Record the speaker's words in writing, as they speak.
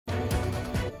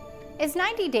Is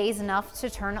 90 days enough to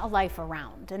turn a life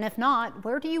around? And if not,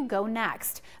 where do you go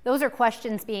next? Those are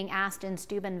questions being asked in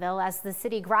Steubenville as the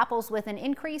city grapples with an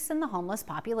increase in the homeless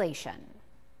population.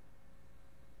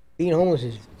 Being homeless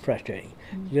is frustrating.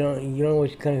 You don't know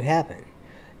what's going to happen.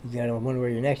 You gotta wonder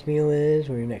where your next meal is,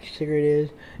 where your next cigarette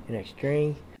is, your next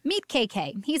drink. Meet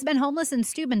KK. He's been homeless in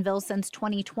Steubenville since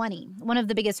 2020. One of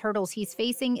the biggest hurdles he's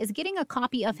facing is getting a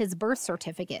copy of his birth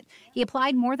certificate. He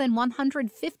applied more than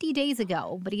 150 days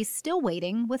ago, but he's still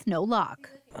waiting with no luck.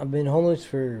 I've been homeless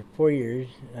for 4 years.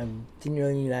 I didn't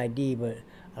really need an ID, but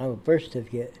I have a birth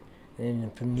certificate, and I'm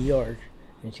from New York,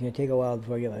 and it's going to take a while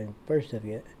before I get my birth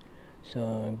certificate, so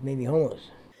I may be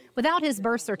homeless. Without his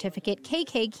birth certificate,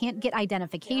 KK can't get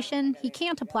identification, he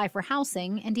can't apply for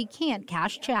housing, and he can't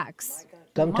cash checks.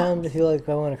 Sometimes I feel like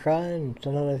I want to cry, and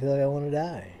sometimes I feel like I want to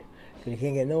die. Because I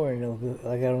can't get nowhere and I feel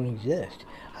like I don't exist.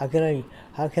 How can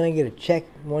I get a check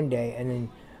one day and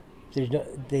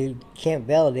then they can't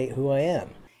validate who I am?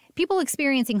 People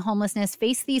experiencing homelessness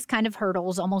face these kind of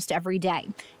hurdles almost every day.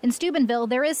 In Steubenville,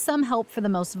 there is some help for the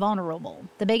most vulnerable.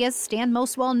 The biggest and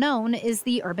most well-known is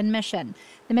the Urban Mission.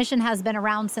 The mission has been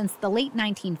around since the late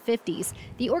 1950s.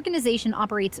 The organization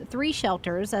operates 3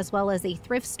 shelters as well as a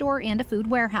thrift store and a food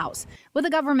warehouse. With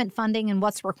the government funding and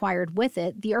what's required with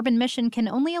it, the Urban Mission can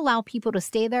only allow people to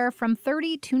stay there from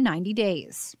 30 to 90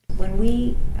 days. When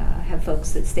we have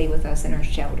folks that stay with us in our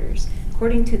shelters,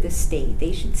 according to the state,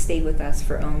 they should stay with us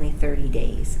for only 30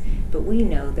 days. But we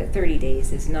know that 30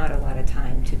 days is not a lot of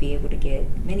time to be able to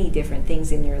get many different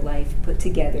things in your life put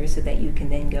together so that you can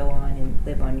then go on and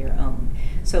live on your own.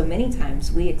 So many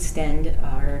times we extend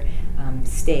our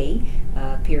stay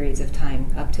periods of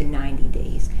time up to 90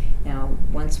 days. Now,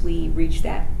 once we reach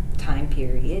that time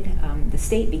period, the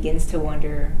state begins to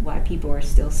wonder why people are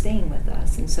still staying with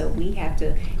us. And so we have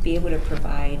to be able to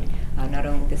provide not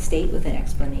only the state with an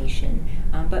explanation,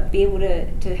 but be able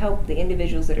to help the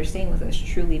individuals that are staying with us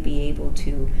truly be able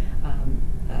to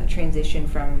transition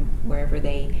from wherever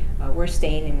they were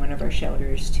staying in one of our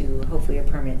shelters to hopefully a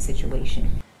permanent situation.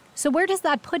 So where does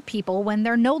that put people when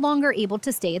they're no longer able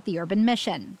to stay at the Urban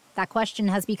Mission? That question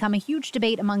has become a huge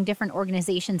debate among different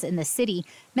organizations in the city,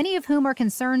 many of whom are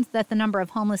concerned that the number of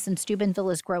homeless in Steubenville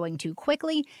is growing too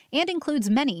quickly and includes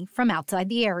many from outside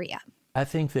the area. I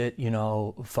think that,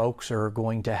 folks are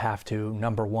going to have to,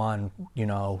 number one,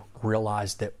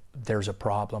 realize that there's a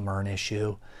problem or an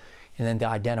issue, and then to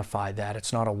identify that.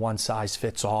 It's not a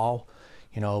one-size-fits-all,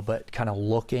 but kind of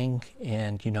looking,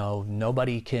 and,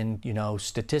 nobody can,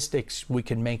 statistics, we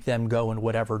can make them go in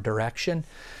whatever direction.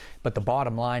 But the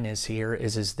bottom line is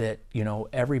that,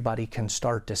 everybody can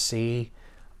start to see,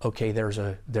 okay, there's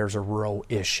a real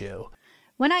issue.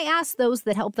 When I asked those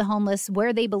that help the homeless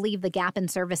where they believe the gap in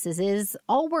services is,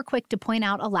 all were quick to point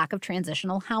out a lack of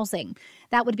transitional housing.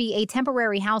 That would be a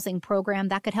temporary housing program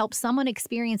that could help someone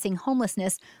experiencing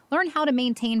homelessness learn how to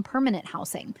maintain permanent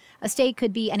housing. A stay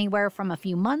could be anywhere from a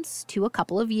few months to a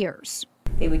couple of years.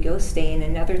 They would go stay in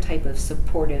another type of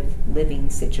supportive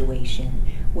living situation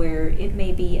where it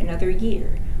may be another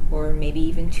year or maybe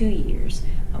even 2 years,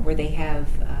 where they have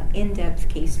in-depth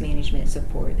case management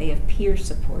support, they have peer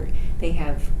support, they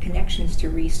have connections to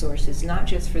resources, not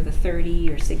just for the 30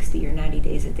 or 60 or 90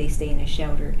 days that they stay in a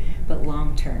shelter, but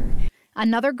long-term.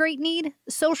 Another great need,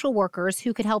 social workers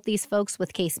who could help these folks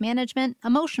with case management,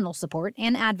 emotional support,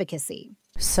 and advocacy.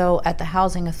 So at the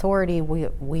Housing Authority,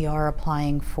 we are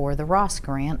applying for the Ross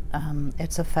grant.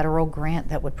 It's a federal grant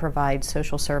that would provide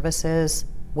social services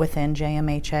within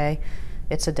JMHA.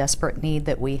 It's a desperate need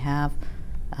that we have.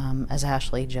 As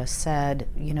Ashley just said,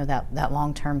 that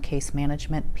long-term case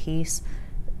management piece,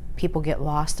 people get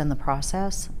lost in the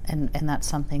process, and that's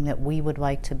something that we would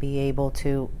like to be able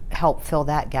to help fill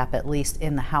that gap, at least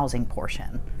in the housing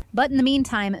portion. But in the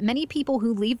meantime, many people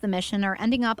who leave the mission are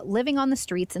ending up living on the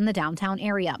streets in the downtown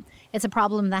area. It's a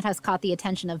problem that has caught the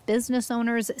attention of business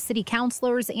owners, city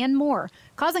councilors, and more,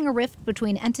 causing a rift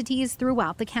between entities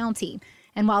throughout the county.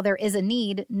 And while there is a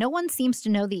need, no one seems to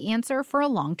know the answer for a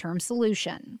long-term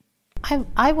solution.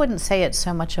 I wouldn't say it's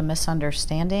so much a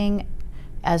misunderstanding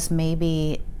as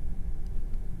maybe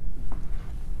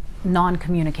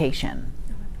non-communication.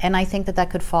 And I think that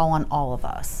could fall on all of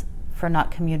us for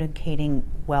not communicating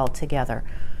well together.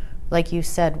 Like you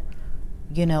said,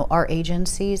 our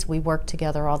agencies, we work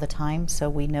together all the time, so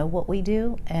we know what we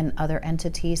do, and other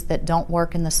entities that don't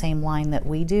work in the same line that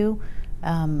we do,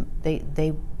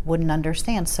 they wouldn't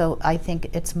understand. So I think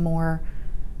it's more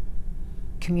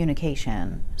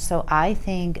communication. So I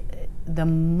think the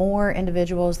more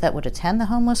individuals that would attend the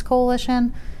Homeless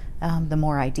Coalition, the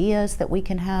more ideas that we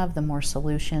can have, the more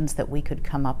solutions that we could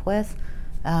come up with,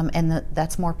 and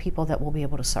that's more people that we'll be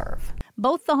able to serve.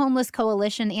 Both the Homeless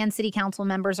Coalition and City Council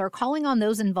members are calling on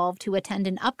those involved to attend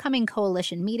an upcoming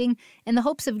coalition meeting in the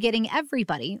hopes of getting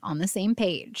everybody on the same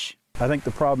page. I think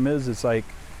the problem is, it's like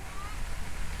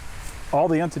all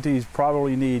the entities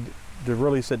probably need to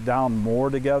really sit down more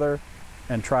together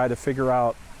and try to figure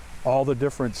out all the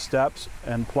different steps,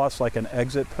 and plus like an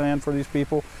exit plan for these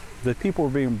people. The people are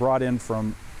being brought in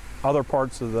from other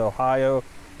parts of Ohio,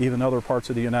 even other parts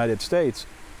of the United States.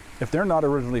 If they're not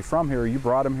originally from here, you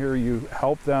brought them here, you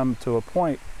help them to a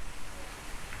point.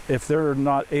 If they're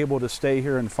not able to stay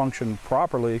here and function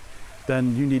properly,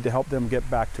 then you need to help them get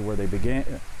back to where they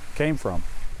came from.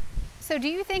 So do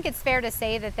you think it's fair to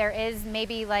say that there is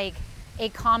maybe like a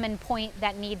common point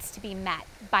that needs to be met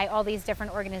by all these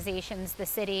different organizations, the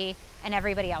city, and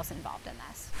everybody else involved in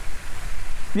this?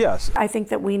 Yes. I think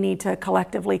that we need to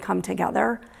collectively come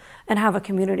together and have a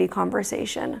community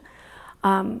conversation.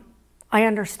 I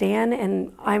understand,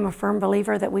 and I'm a firm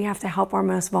believer that we have to help our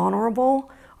most vulnerable,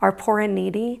 our poor and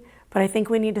needy, but I think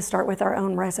we need to start with our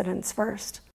own residents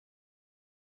first.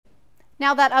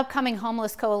 Now, that upcoming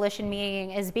Homeless Coalition meeting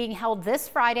is being held this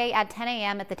Friday at 10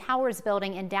 a.m. at the Towers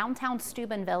Building in downtown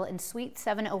Steubenville in Suite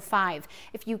 705.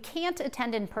 If you can't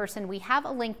attend in person, we have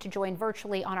a link to join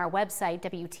virtually on our website,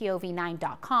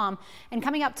 WTOV9.com. And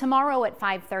coming up tomorrow at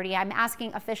 5:30, I'm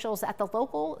asking officials at the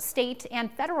local, state,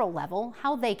 and federal level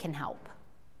how they can help.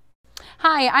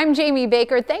 Hi, I'm Jamie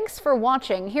Baker. Thanks for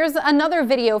watching. Here's another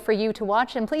video for you to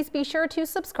watch, and please be sure to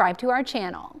subscribe to our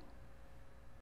channel.